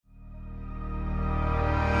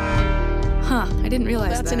I didn't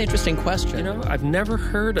realize That's an interesting question. You know, I've never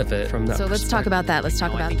heard of it from that So let's talk about that. Let's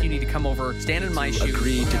talk about I think you need to come over, stand in my shoes.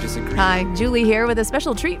 Agree to disagree. Hi, Julie here with a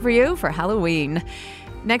special treat for you for Halloween.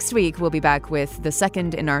 Next week, we'll be back with the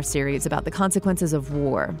second in our series about the consequences of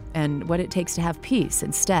war and what it takes to have peace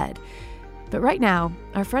instead. But right now,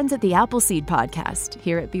 our friends at the Appleseed podcast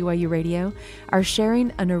here at BYU Radio are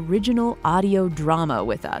sharing an original audio drama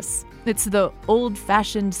with us. It's the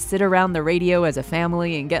old-fashioned sit around the radio as a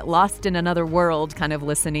family and get lost in another world kind of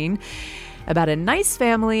listening about a nice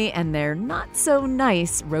family and their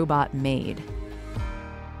not-so-nice robot maid.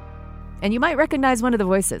 And you might recognize one of the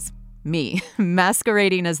voices. Me,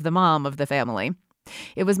 masquerading as the mom of the family.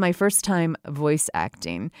 It was my first time voice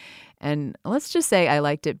acting, and let's just say I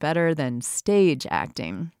liked it better than stage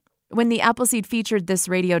acting. When the Appleseed featured this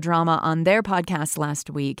radio drama on their podcast last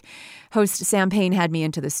week, host Sam Payne had me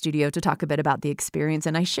into the studio to talk a bit about the experience,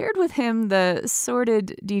 and I shared with him the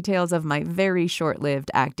sordid details of my very short-lived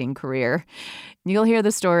acting career. You'll hear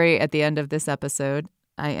the story at the end of this episode.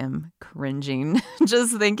 I am cringing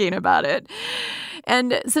just thinking about it.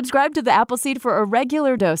 And subscribe to the Appleseed for a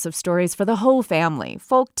regular dose of stories for the whole family.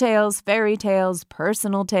 Folk tales, fairy tales,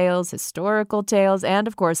 personal tales, historical tales, and,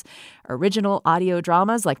 of course, original audio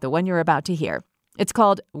dramas like the one you're about to hear. It's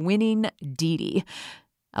called Winning Dee Dee.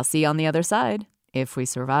 I'll see you on the other side, if we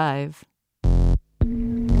survive.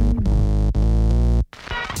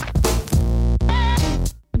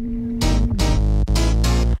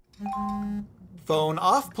 Phone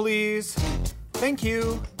off, please. Thank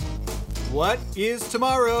you. What is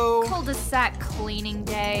tomorrow? Cul-de-sac cleaning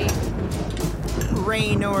day.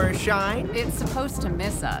 Rain or shine? It's supposed to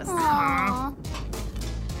miss us. Aww.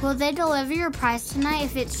 Will they deliver your prize tonight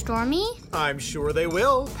if it's stormy? I'm sure they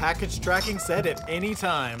will. Package tracking said at any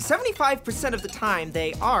time. 75% of the time,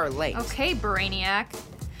 they are late. Okay, Brainiac.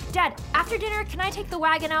 Dad, after dinner, can I take the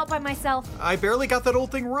wagon out by myself? I barely got that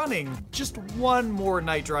old thing running. Just one more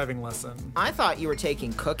night driving lesson. I thought you were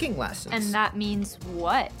taking cooking lessons. And that means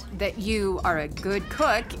what? That you are a good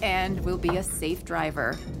cook and will be a safe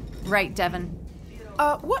driver. Right, Devin?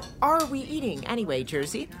 What are we eating anyway,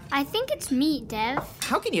 Jersey? I think it's meat, Dev.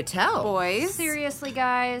 How can you tell? Boys? Seriously,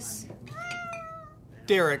 guys?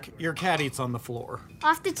 Derek, your cat eats on the floor.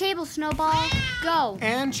 Off the table, Snowball. Go.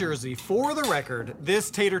 And Jersey, for the record, this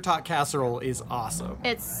tater tot casserole is awesome.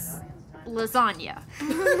 It's lasagna.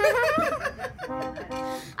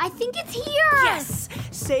 I think it's here. Yes!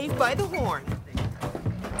 Saved by the horn.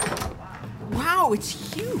 Wow,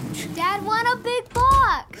 it's huge. Dad won a big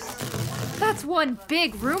box. That's one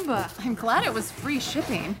big Roomba. I'm glad it was free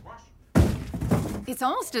shipping. It's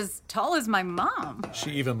almost as tall as my mom.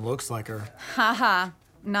 She even looks like her. Haha,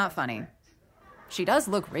 not funny. She does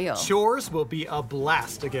look real. Chores will be a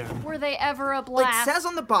blast again. Were they ever a blast? It says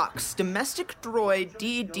on the box, Domestic Droid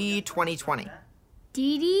DD 2020.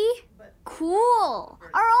 Dee Dee? Cool.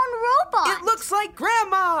 Our own robot. It looks like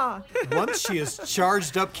Grandma! Once she is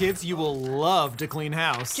charged up, kids, you will love to clean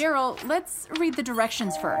house. Gerald, let's read the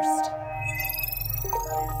directions first.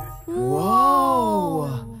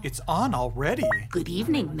 Whoa! It's on already. Good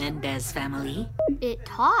evening, Mendez family. It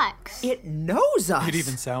talks. It knows us. It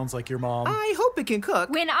even sounds like your mom. I hope it can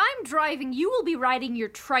cook. When I'm driving, you will be riding your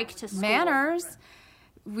trike to school. Manners.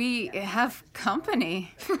 We have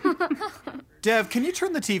company. Dev, can you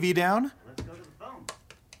turn the TV down?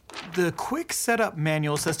 The quick setup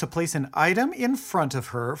manual says to place an item in front of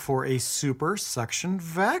her for a super suction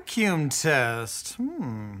vacuum test.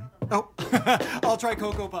 Oh, I'll try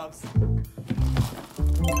Cocoa Puffs.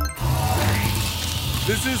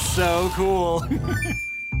 This is so cool.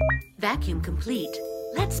 Vacuum complete.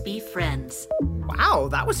 Let's be friends. Wow,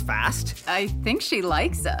 that was fast. I think she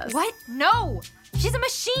likes us. What? No! She's a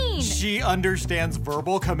machine! She understands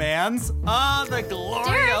verbal commands. Ah, the glory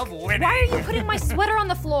Derek, of winning. why are you putting my sweater on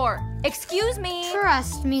the floor? Excuse me.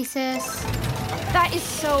 Trust me, sis. That is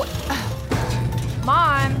so...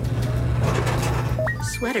 Mom.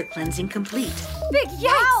 Sweater cleansing complete. Big yikes!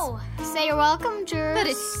 Wow! Say you're welcome, Jers. That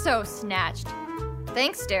is so snatched.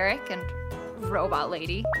 Thanks, Derek and Robot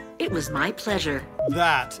Lady. It was my pleasure.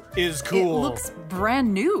 That is cool. It looks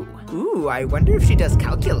brand new. Ooh, I wonder if she does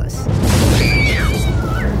calculus.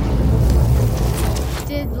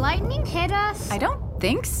 Did lightning hit us? I don't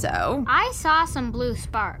think so. I saw some blue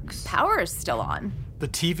sparks. Power is still on. The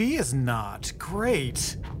TV is not.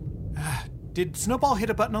 Great. Did Snowball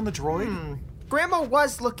hit a button on the droid? Grandma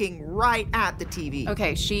was looking right at the TV.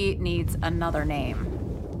 Okay, she needs another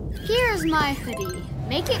name. Here's my hoodie.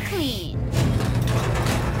 Make it clean.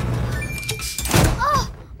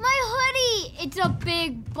 Oh, my hoodie! It's a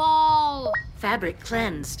big ball. Fabric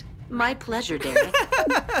cleansed. My pleasure, Derek.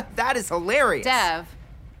 That is hilarious. Dev,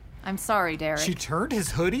 I'm sorry, Derek. She turned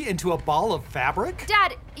his hoodie into a ball of fabric?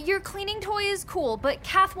 Dad, your cleaning toy is cool, but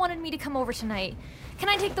Kath wanted me to come over tonight. Can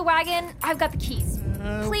I take the wagon? I've got the keys.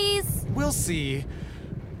 Please? We'll see.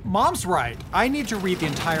 Mom's right. I need to read the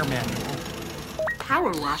entire manual.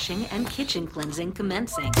 Power washing and kitchen cleansing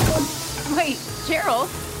commencing. Wait, Gerald.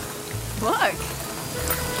 Look.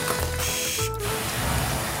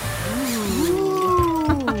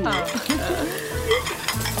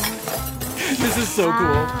 This is so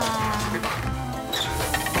cool.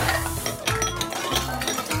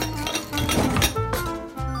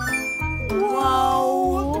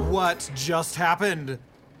 Whoa! What just happened?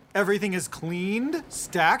 Everything is cleaned,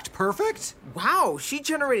 stacked, perfect? Wow, she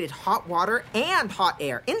generated hot water and hot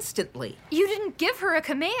air instantly. You didn't give her a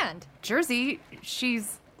command. Jersey,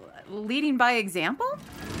 she's leading by example?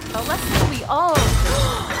 Let's say we all...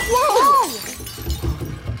 Whoa!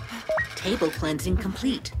 Table cleansing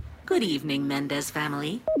complete. Good evening, Mendez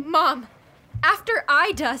family. Mom, after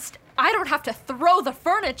I dust, I don't have to throw the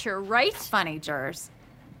furniture, right? Funny, Jers.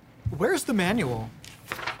 Where's the manual?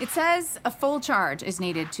 It says a full charge is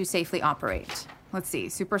needed to safely operate. Let's see,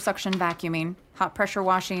 super suction vacuuming, hot pressure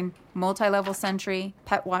washing, multi-level sentry,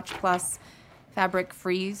 pet watch plus, fabric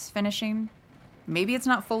freeze finishing. Maybe it's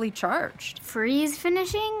not fully charged. Freeze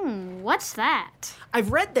finishing? What's that?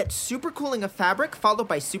 I've read that supercooling a fabric followed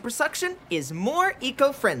by super suction is more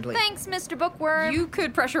eco-friendly. Thanks, Mr. Bookworm. You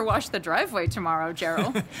could pressure wash the driveway tomorrow,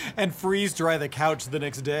 Gerald. And freeze dry the couch the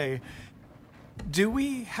next day. Do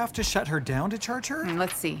we have to shut her down to charge her?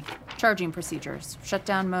 Let's see. Charging procedures.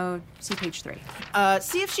 Shutdown mode. See page 3.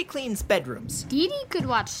 See if she cleans bedrooms. Dee Dee could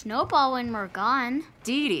watch Snowball when we're gone.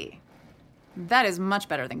 Dee Dee. That is much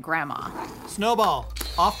better than Grandma. Snowball,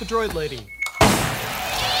 off the droid lady.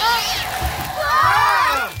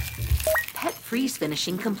 Pet freeze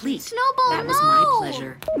finishing complete. Snowball, That was my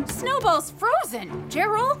pleasure. Snowball's frozen,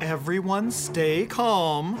 Gerald. Everyone stay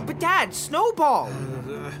calm. But Dad, Snowball!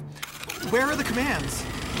 Where are the commands?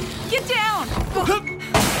 Get down.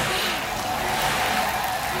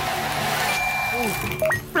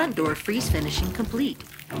 Front door freeze finishing complete.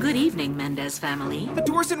 Good evening, Mendez family. The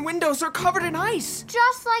doors and windows are covered in ice.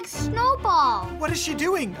 Just like Snowball. What is she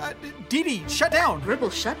doing? Dee Dee, shut down. Verbal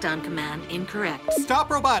shutdown command incorrect. Stop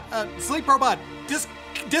robot. Sleep robot.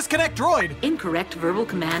 Disconnect droid. Incorrect verbal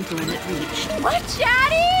command limit reached. What,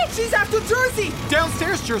 Daddy? She's after Jersey!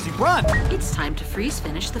 Downstairs, Jersey, run. It's time to freeze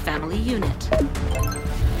finish the family unit.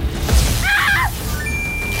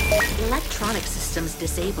 Electronic systems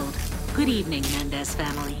disabled. Good evening, Mendez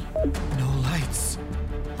family. No lights.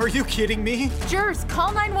 Are you kidding me? Jers,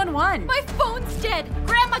 call 911. My phone's dead.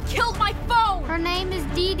 Grandma killed my phone. Her name is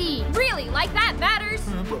Dee Dee. Really, like that matters?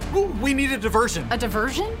 We need a diversion. A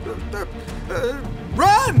diversion?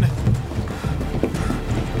 Run!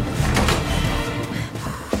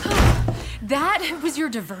 That was your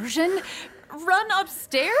diversion? Run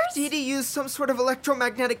upstairs? Dee Dee used some sort of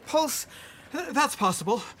electromagnetic pulse. That's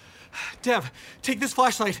possible. Dev, take this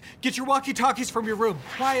flashlight. Get your walkie-talkies from your room.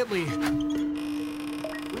 Quietly.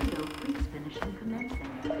 Window freeze finishing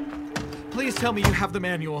commencing. Please tell me you have the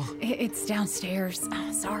manual. It's downstairs.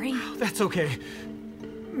 Sorry. That's okay.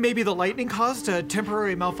 Maybe the lightning caused a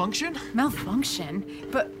temporary malfunction? Malfunction?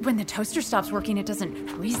 But when the toaster stops working, it doesn't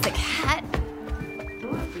freeze the cat.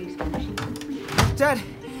 Door freeze finishing complete. Dad,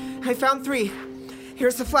 I found 3.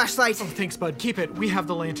 Here's the flashlight. Oh, thanks, bud. Keep it. We have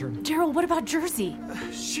the lantern. Gerald, what about Jersey?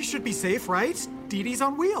 She should be safe, right? Dee Dee's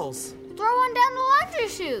on wheels. Throw one down the laundry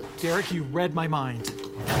chute. Derek, you read my mind.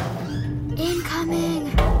 Incoming.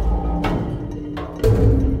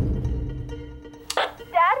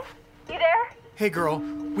 Dad, you there? Hey, girl.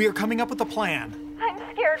 We are coming up with a plan. I'm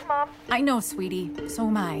scared, Mom. I know, sweetie. So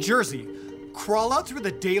am I. Jersey, crawl out through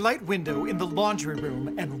the daylight window in the laundry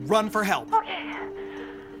room and run for help. Okay.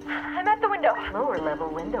 I'm at the window. Lower level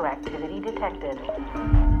window activity detected.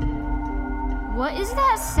 What is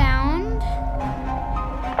that sound?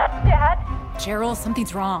 Dad, Gerald,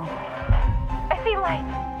 something's wrong. I see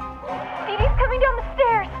lights. Dee Dee's coming down the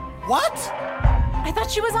stairs. What? I thought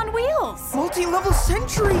she was on wheels. Multi-level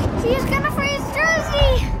sentry! She's gonna freeze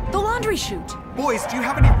Jersey. The laundry chute. Boys, do you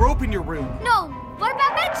have any rope in your room? No, what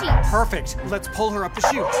about bedsheets? Perfect. Let's pull her up the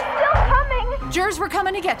chute. Still coming. Jers, we're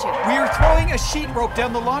coming to get you. We are throwing a sheet rope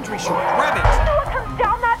down the laundry chute. Grab it. So what comes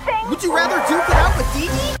down that thing? Would you rather duke it out with Dee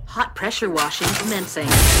Dee? Hot pressure washing commencing.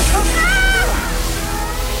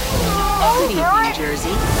 Oh, Good evening,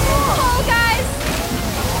 Jersey. Oh, guys.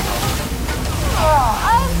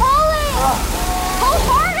 I'm falling. Pull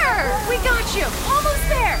harder. We got you. Almost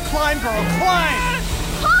there. Climb, girl, climb.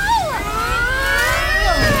 Pull.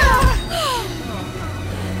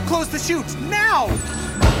 Close the chute, now.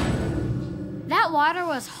 That That water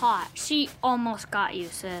was hot. She almost got you,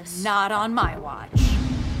 sis. Not on my watch.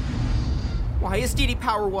 Why is Dee Dee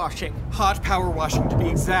power washing? Hot power washing, to be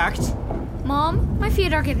exact. Mom, my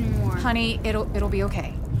feet are getting warm. Honey, it'll be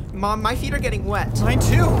okay. Mom, my feet are getting wet. Mine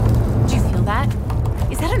too. Do you feel that?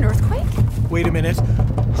 Is that an earthquake? Wait a minute.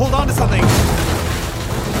 Hold on to something. There's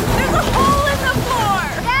a hole in the floor!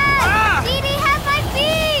 Dad! Dee Dee has my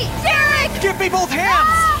feet! Derek! Give me both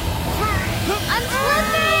hands! I'm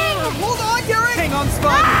slipping! Hold on, Derek! Hang on,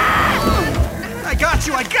 Spud. I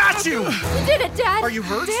got you! You did it, Dad! Are you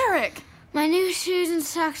hurt? Derek! My new shoes and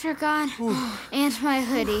socks are gone. And my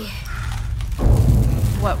hoodie.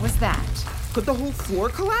 What was that? Could the whole floor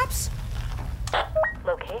collapse?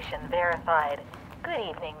 Location verified. Good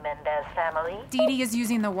evening, Mendez family. Dee Dee is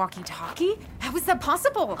using the walkie-talkie? How is that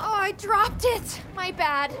possible? Oh, I dropped it. My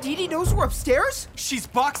bad. Dee Dee knows we're upstairs? She's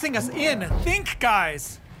boxing us in. Think,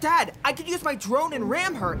 guys. Dad, I could use my drone and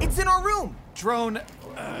ram her. It's in our room. Drone,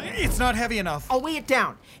 it's not heavy enough. I'll weigh it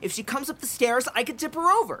down. If she comes up the stairs, I could tip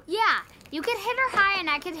her over. Yeah, you could hit her high and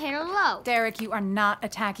I could hit her low. Derek, you are not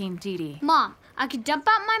attacking Dee Dee. Mom, I could dump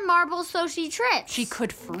out my marbles so she trips. She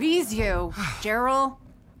could freeze you. Gerald?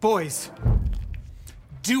 Boys,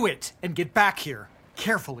 do it and get back here.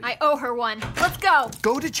 Carefully. I owe her one. Let's go.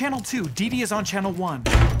 Go to Channel 2. Dee Dee is on Channel 1.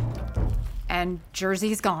 And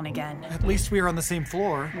Jersey's gone again. At least we are on the same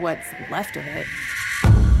floor. What's left of it?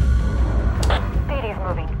 Dee Dee's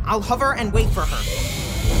moving. I'll hover and wait for her.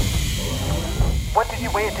 What did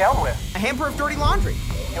you weigh it down with? A hamper of dirty laundry.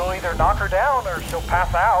 You'll either knock her down or she'll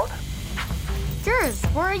pass out. Jers,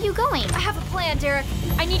 where are you going? I have a plan, Derek.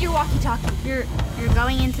 I need your walkie-talkie. You're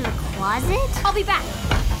going into the closet? I'll be back.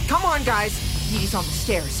 Come on, guys. Dee Dee's on the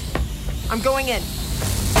stairs. I'm going in.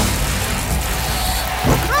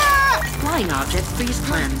 Flying object freeze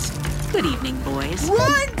cleanse. Good evening, boys.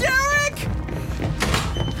 Run, Derek!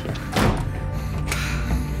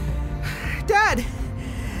 Dad!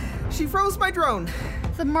 She froze my drone.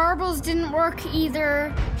 The marbles didn't work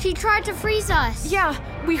either. She tried to freeze us. Yeah,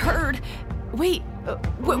 we heard. Wait,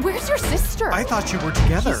 where's your sister? I thought you were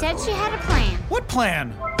together. She said she had a plan. What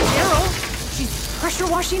plan? Gerald, she's pressure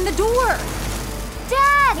washing the door.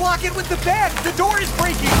 Dad! Block it with the bed! The door is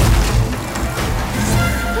breaking!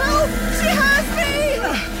 Help! She has me!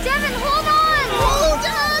 Devin, hold on! Hold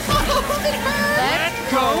on! Holding her! Let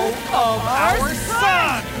go of our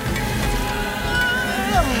son!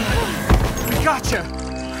 We gotcha!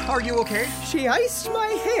 Are you okay? She iced my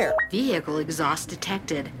hair. Vehicle exhaust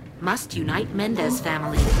detected. Must unite Mendez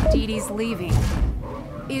family. Dee Dee's leaving.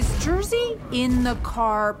 Is Jersey in the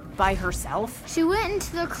car by herself? She went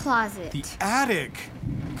into the closet. The attic.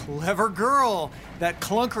 Clever girl. That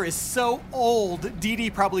clunker is so old, Dee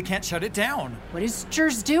Dee probably can't shut it down. What is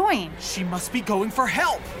Jers doing? She must be going for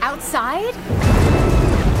help. Outside?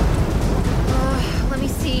 Let me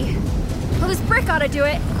see. Well, this brick ought to do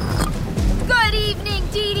it. Good evening,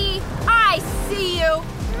 Dee Dee. I see you.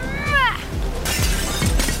 Mwah!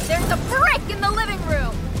 There's a brick in the living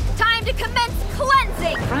room. Time to commence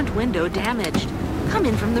cleansing. Front window damaged. Come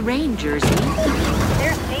in from the rain, Jersey.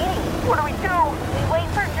 There's Dee Dee. What do we do? We wait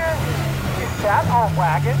for Jersey. Is that our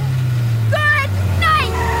wagon? Good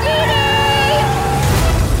night, Dee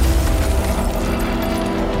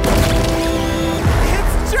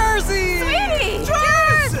It's Dee! Jersey! Sweetie!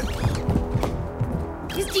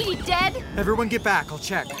 Is Dee Dee dead? Everyone get back, I'll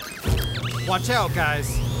check. Watch out,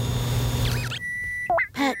 guys.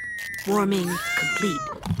 Pet warming complete.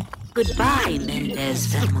 Goodbye, Mendez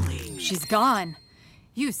family. She's gone.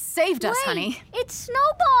 You saved us, Wait, honey. it's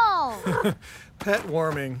Snowball! Pet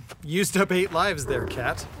warming. Used up 8 lives there,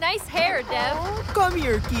 cat. Nice hair, Dev. Come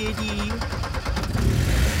here, kitty.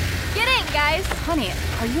 Get in, guys. Honey,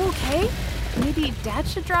 are you okay? Maybe Dad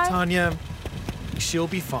should drive? Tanya, she'll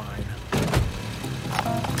be fine.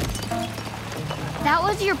 That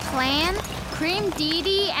was your plan? Cream Dee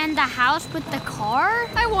Dee and the house with the car?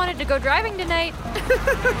 I wanted to go driving tonight.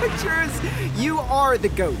 Jers, you are the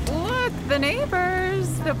goat. Look, the neighbors,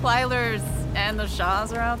 the Plylers, and the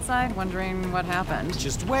Shaws are outside wondering what happened.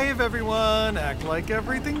 Just wave, everyone. Act like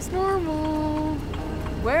everything's normal.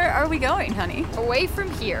 Where are we going, honey? Away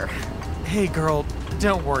from here. Hey, girl,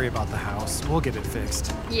 don't worry about the house. We'll get it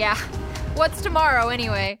fixed. Yeah. What's tomorrow,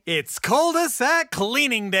 anyway? It's cul-de-sac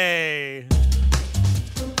cleaning day.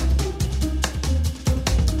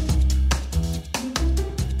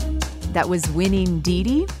 That was Winning Dee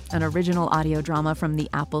Dee, an original audio drama from the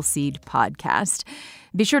Appleseed podcast.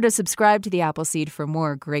 Be sure to subscribe to the Appleseed for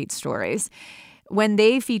more great stories. When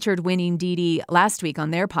they featured Winning Dee Dee last week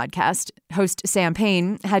on their podcast, host Sam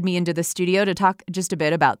Payne had me into the studio to talk just a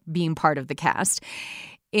bit about being part of the cast.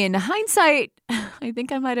 In hindsight, I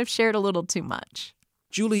think I might have shared a little too much.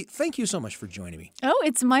 Julie, thank you so much for joining me. Oh,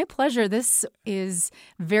 it's my pleasure. This is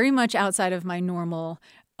very much outside of my normal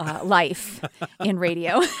life in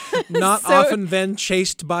radio. Not often then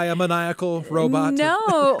chased by a maniacal robot.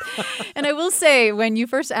 No. And I will say, when you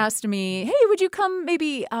first asked me, hey, would you come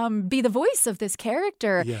maybe be the voice of this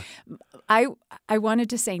character? Yeah. I wanted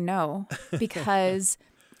to say no, because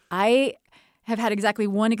I have had exactly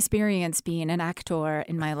one experience being an actor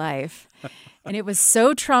in my life. And it was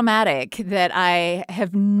so traumatic that I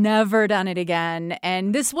have never done it again.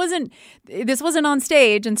 And this wasn't on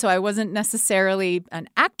stage, and so I wasn't necessarily an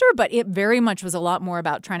actor, but it very much was a lot more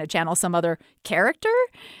about trying to channel some other character,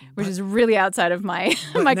 which is really outside of my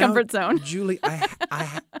comfort zone. Julie,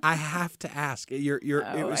 I have to ask. It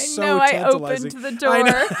was so I tantalizing. opened the door.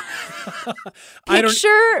 I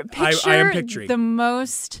am picturing the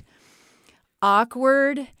most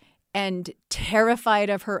awkward and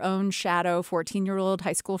terrified of her own shadow 14-year-old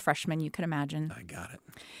high school freshman you can imagine. I got it.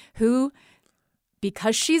 Who,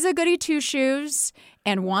 because she's a goody two-shoes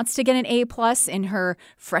and wants to get an A+ in her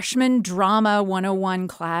freshman drama 101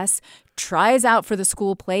 class, tries out for the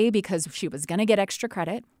school play because she was going to get extra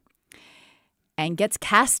credit, and gets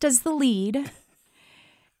cast as the lead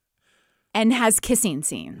and has kissing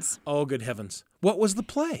scenes. Oh, good heavens. What was the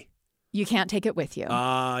play? You Can't Take It With You.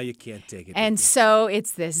 You can't take it. And so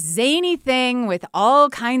it's this zany thing with all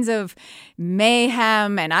kinds of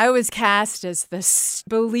mayhem. And I was cast as this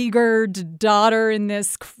beleaguered daughter in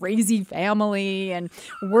this crazy family and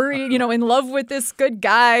worried, in love with this good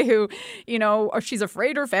guy who, or she's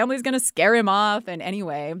afraid her family's going to scare him off. And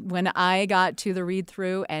anyway, when I got to the read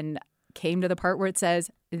through and came to the part where it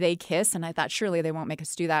says they kiss, and I thought, surely they won't make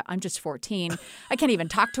us do that. I'm just 14. I can't even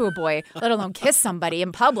talk to a boy, let alone kiss somebody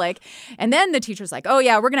in public. And then the teacher's like, oh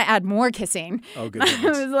yeah, we're going to add more kissing. Oh, good. I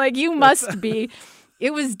was like, you must be.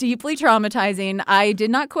 It was deeply traumatizing. I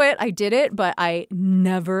did not quit. I did it, but I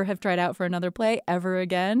never have tried out for another play ever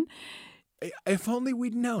again. If only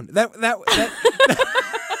we'd known. That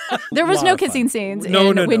There was no kissing scenes in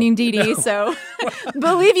Winning Dee Dee, No. so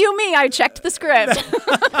believe you me, I checked the script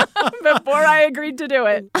before I agreed to do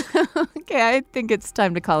it. Okay, I think it's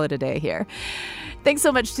time to call it a day here. Thanks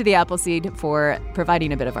so much to the Appleseed for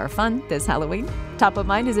providing a bit of our fun this Halloween. Top of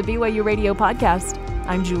Mind is a BYU Radio podcast.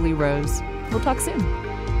 I'm Julie Rose. We'll talk soon.